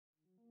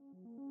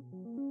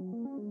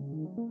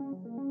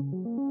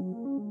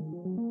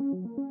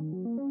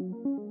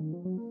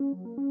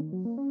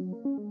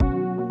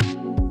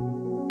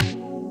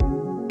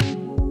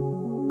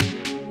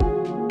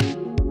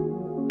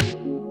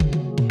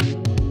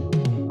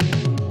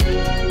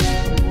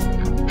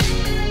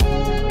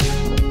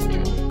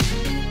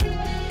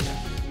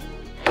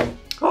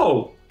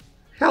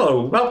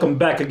Hello, welcome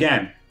back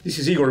again. This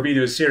is Igor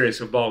video series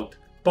about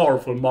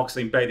powerful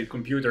Moxa embedded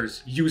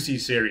computers UC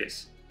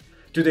series.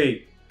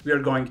 Today we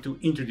are going to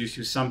introduce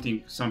you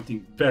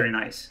something very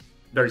nice,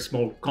 very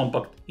small,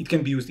 compact. It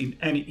can be used in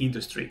any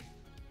industry,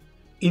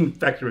 in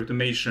factory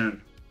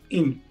automation,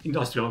 in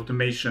industrial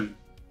automation,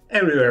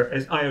 everywhere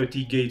as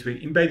IoT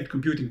gateway, embedded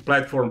computing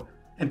platform,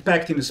 and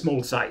packed in a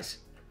small size.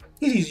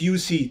 It is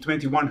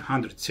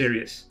UC2100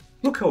 series.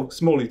 Look how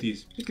small it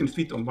is. It can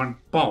fit on one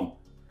palm.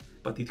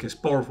 But it has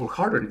powerful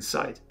hardware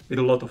inside with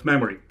a lot of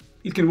memory.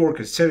 It can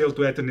work as serial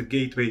to Ethernet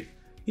gateway.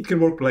 It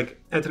can work like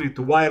Ethernet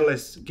to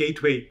wireless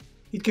gateway.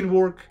 It can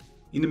work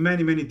in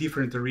many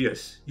different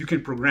areas. You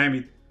can program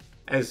it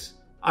as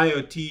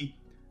IoT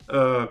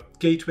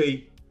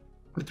gateway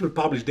that will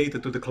publish data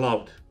to the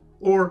cloud,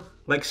 or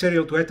like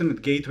serial to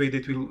Ethernet gateway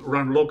that will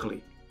run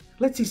locally.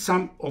 Let's see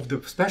some of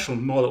the special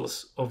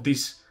models of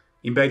this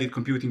embedded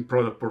computing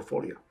product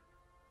portfolio.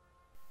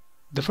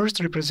 The first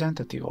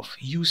representative of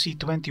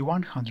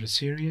UC2100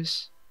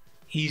 series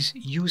is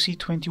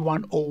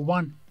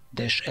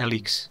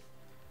UC2101-LX.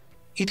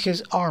 It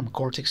has ARM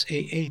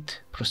Cortex-A8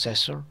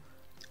 processor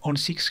on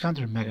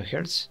 600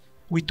 MHz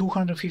with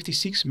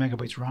 256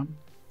 MB RAM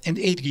and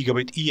 8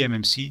 GB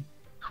eMMC,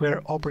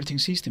 where operating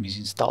system is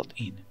installed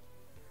in.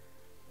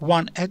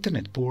 One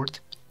Ethernet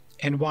port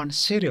and one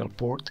serial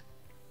port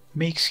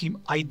makes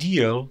him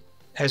ideal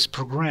as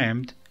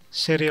programmed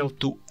serial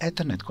to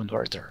Ethernet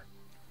converter.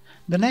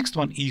 The next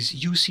one is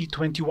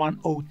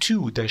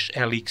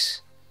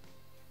UC2102-LX.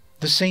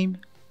 The same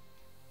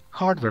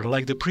hardware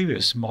like the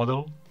previous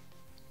model,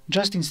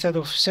 just instead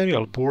of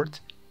serial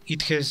port,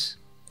 it has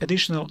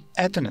additional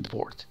Ethernet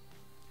port.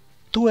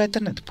 Two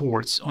Ethernet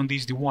ports on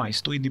this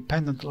device, two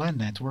independent LAN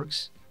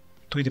networks,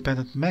 two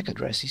independent MAC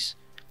addresses,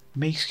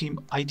 makes him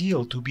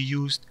ideal to be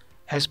used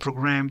as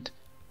programmed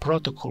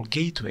protocol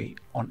gateway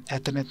on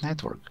Ethernet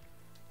network.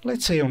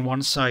 Let's say on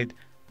one side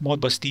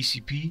Modbus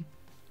TCP,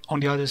 on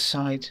the other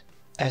side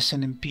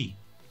SNMP,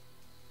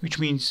 which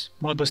means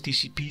Modbus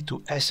TCP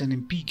to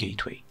SNMP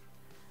gateway.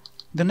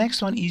 The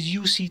next one is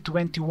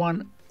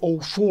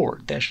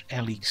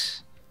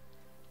UC2104-LX.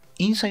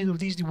 Inside of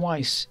this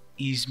device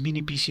is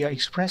mini PCI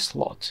Express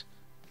slot,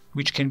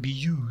 which can be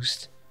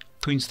used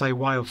to install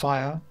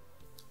Wi-Fi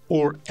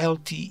or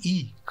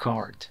LTE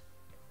card.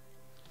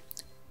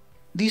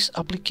 This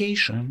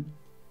application,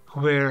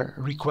 where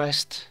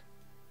request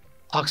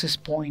access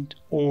point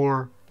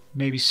or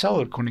maybe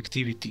cellular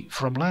connectivity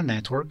from LAN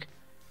network,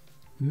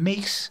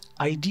 makes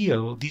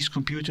ideal this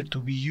computer to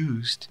be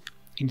used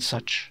in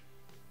such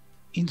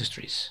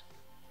industries.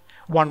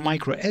 One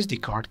micro SD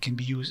card can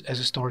be used as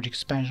a storage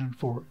expansion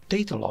for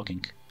data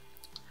logging.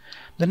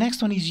 The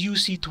next one is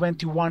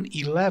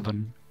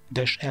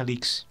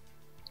UC2111-LX.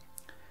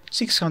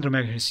 600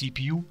 MHz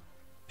CPU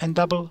and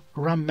double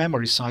RAM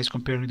memory size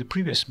compared with the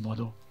previous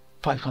model,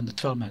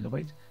 512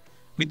 MB,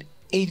 with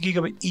 8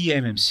 GB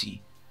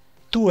eMMC,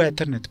 two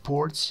Ethernet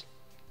ports,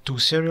 two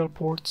serial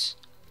ports,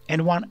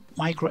 and one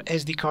micro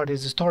SD card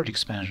as a storage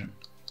expansion.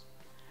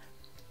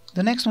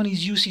 The next one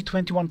is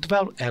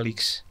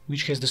UC2112-LX,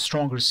 which has the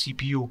stronger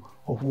CPU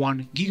of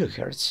 1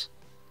 GHz,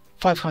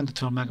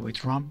 512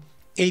 MB RAM,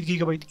 8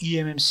 GB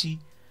eMMC,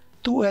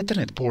 two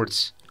Ethernet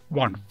ports,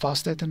 one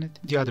fast Ethernet,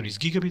 the other is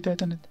gigabit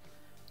Ethernet,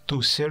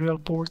 two serial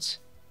ports,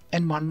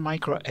 and one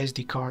micro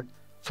SD card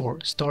for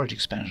storage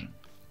expansion.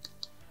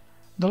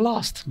 The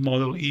last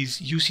model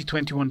is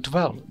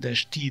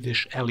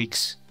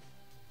UC2112-T-LX.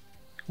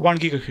 1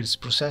 GHz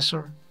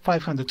processor,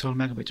 512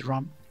 MB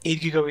RAM,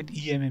 8 GB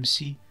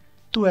eMMC,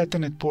 two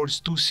Ethernet ports,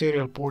 two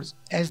serial ports,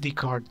 SD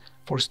card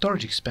for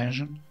storage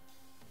expansion,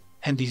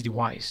 and this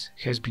device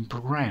has been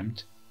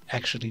programmed,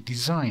 actually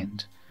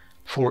designed,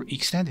 for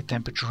extended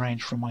temperature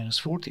range from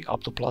 -40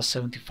 up to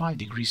 +75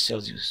 degrees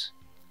Celsius.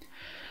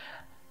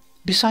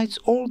 Besides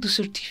all the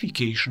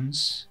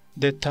certifications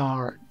that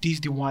are these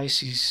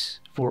devices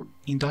for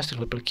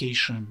industrial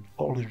application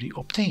already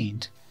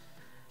obtained,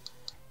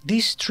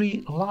 these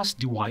three last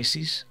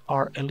devices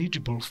are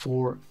eligible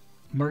for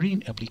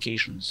marine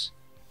applications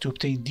to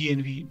obtain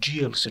DNV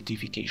GL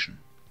certification.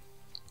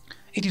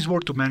 It is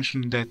worth to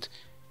mention that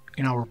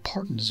in our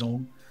partner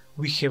zone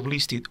we have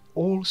listed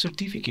all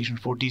certification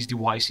for these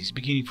devices,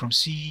 beginning from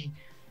CE,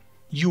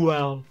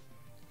 UL,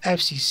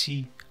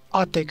 FCC,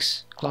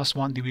 ATEX, Class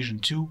 1 Division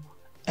 2,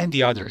 and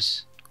the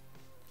others.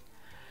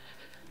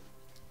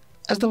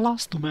 As the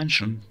last to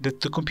mention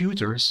that the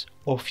computers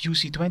of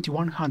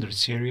UC2100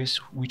 series,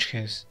 which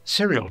has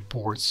serial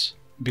ports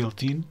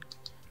built in,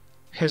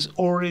 has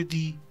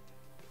already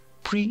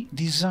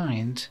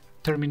pre-designed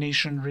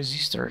termination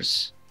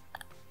resistors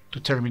to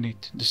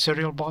terminate the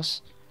serial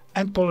bus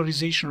and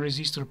polarization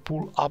resistor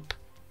pull up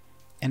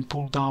and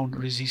pull down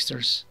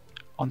resistors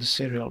on the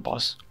serial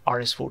bus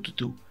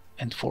RS422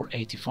 and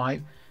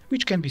 485,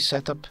 which can be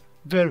set up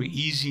very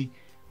easy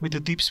with the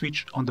dip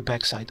switch on the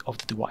backside of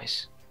the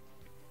device.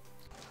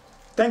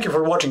 Thank you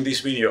for watching this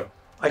video.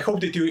 I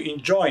hope that you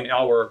enjoy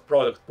our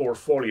product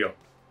portfolio,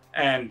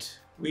 and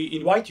we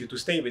invite you to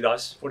stay with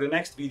us for the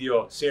next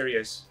video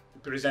series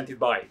presented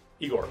by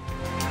Igor.